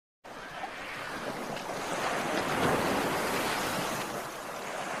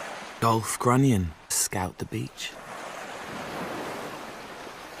Golf Grunion scout the beach.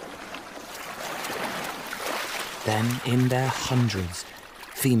 Then, in their hundreds,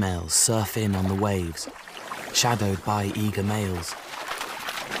 females surf in on the waves, shadowed by eager males.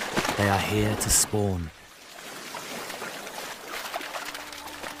 They are here to spawn.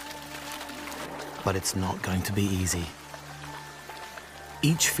 But it's not going to be easy.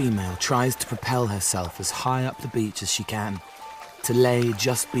 Each female tries to propel herself as high up the beach as she can, to lay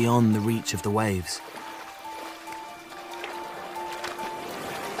just beyond the reach of the waves.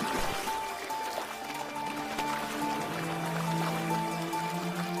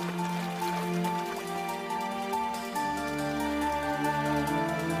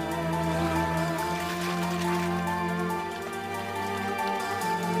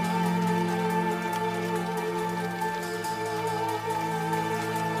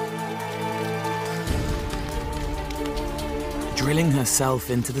 Drilling herself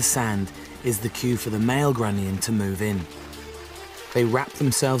into the sand is the cue for the male Grunion to move in. They wrap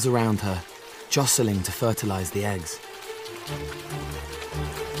themselves around her, jostling to fertilize the eggs.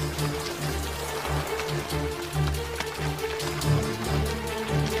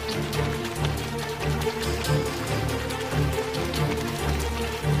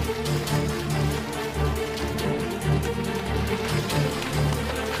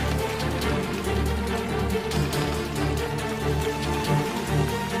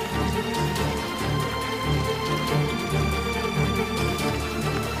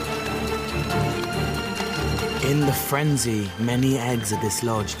 In the frenzy, many eggs are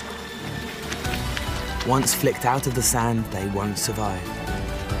dislodged. Once flicked out of the sand, they won't survive.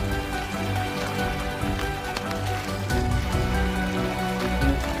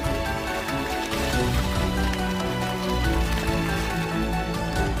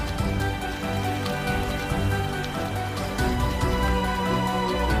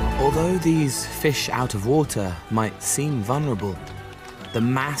 Although these fish out of water might seem vulnerable, the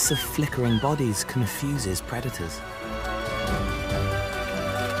mass of flickering bodies confuses predators.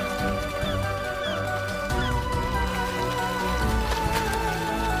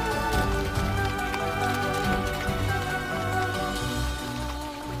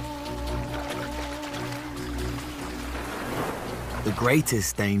 The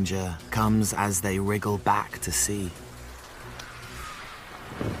greatest danger comes as they wriggle back to sea.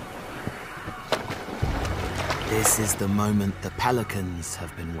 This is the moment the pelicans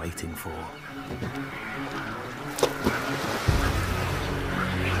have been waiting for.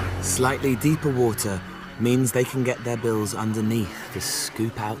 Slightly deeper water means they can get their bills underneath to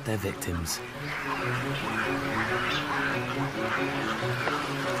scoop out their victims.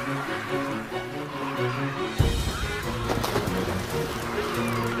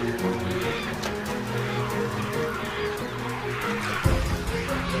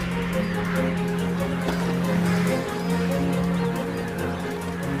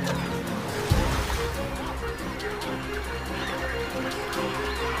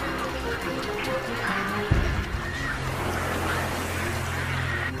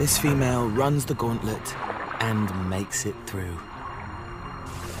 This female runs the gauntlet and makes it through.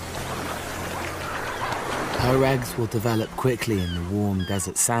 Her eggs will develop quickly in the warm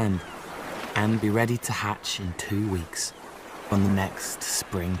desert sand and be ready to hatch in 2 weeks on the next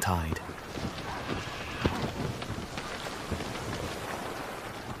spring tide.